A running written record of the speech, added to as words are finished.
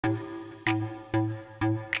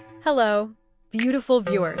Hello, beautiful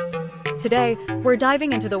viewers. Today, we're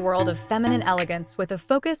diving into the world of feminine elegance with a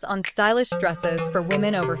focus on stylish dresses for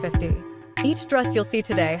women over 50. Each dress you'll see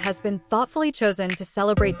today has been thoughtfully chosen to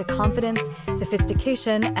celebrate the confidence,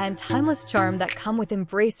 sophistication, and timeless charm that come with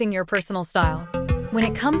embracing your personal style. When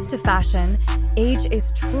it comes to fashion, age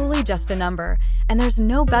is truly just a number, and there's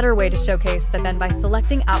no better way to showcase that than by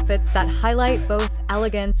selecting outfits that highlight both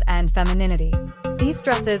elegance and femininity. These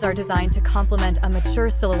dresses are designed to complement a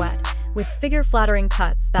mature silhouette, with figure-flattering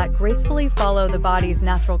cuts that gracefully follow the body's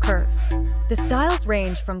natural curves. The styles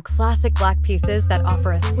range from classic black pieces that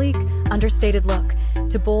offer a sleek, understated look,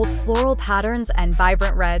 to bold floral patterns and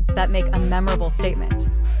vibrant reds that make a memorable statement.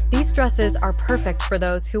 These dresses are perfect for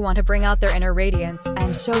those who want to bring out their inner radiance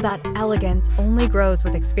and show that elegance only grows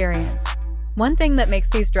with experience. One thing that makes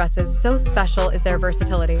these dresses so special is their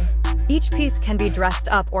versatility. Each piece can be dressed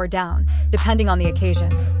up or down, depending on the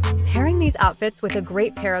occasion. Pairing these outfits with a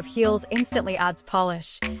great pair of heels instantly adds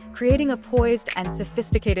polish, creating a poised and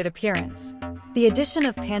sophisticated appearance. The addition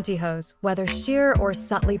of pantyhose, whether sheer or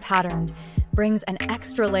subtly patterned, brings an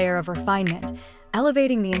extra layer of refinement,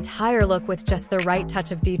 elevating the entire look with just the right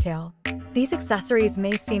touch of detail. These accessories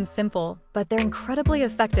may seem simple, but they're incredibly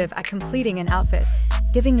effective at completing an outfit,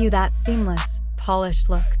 giving you that seamless, polished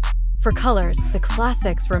look. For colors, the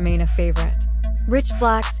classics remain a favorite. Rich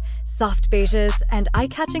blacks, soft beiges, and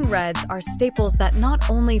eye-catching reds are staples that not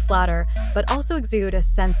only flatter, but also exude a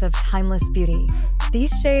sense of timeless beauty.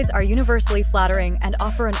 These shades are universally flattering and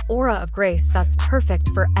offer an aura of grace that's perfect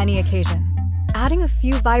for any occasion. Adding a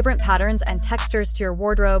few vibrant patterns and textures to your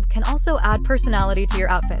wardrobe can also add personality to your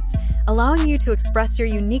outfits, allowing you to express your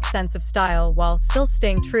unique sense of style while still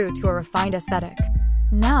staying true to a refined aesthetic.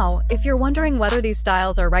 Now, if you're wondering whether these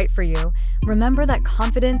styles are right for you, remember that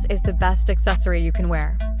confidence is the best accessory you can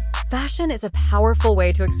wear. Fashion is a powerful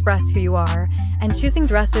way to express who you are, and choosing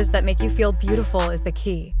dresses that make you feel beautiful is the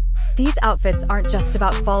key. These outfits aren't just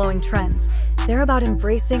about following trends, they're about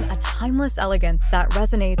embracing a timeless elegance that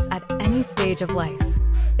resonates at any stage of life.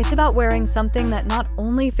 It's about wearing something that not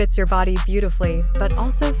only fits your body beautifully, but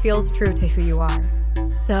also feels true to who you are.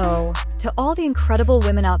 So, to all the incredible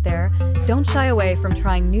women out there, don't shy away from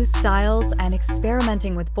trying new styles and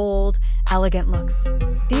experimenting with bold, elegant looks.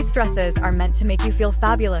 These dresses are meant to make you feel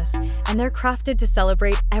fabulous, and they're crafted to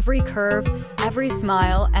celebrate every curve, every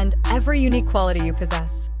smile, and every unique quality you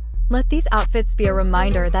possess. Let these outfits be a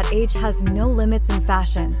reminder that age has no limits in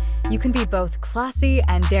fashion. You can be both classy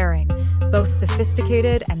and daring, both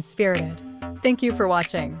sophisticated and spirited. Thank you for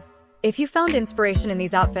watching. If you found inspiration in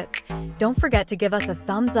these outfits, don't forget to give us a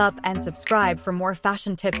thumbs up and subscribe for more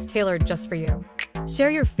fashion tips tailored just for you. Share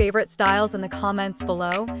your favorite styles in the comments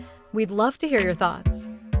below. We'd love to hear your thoughts.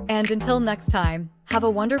 And until next time, have a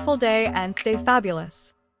wonderful day and stay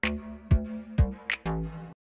fabulous.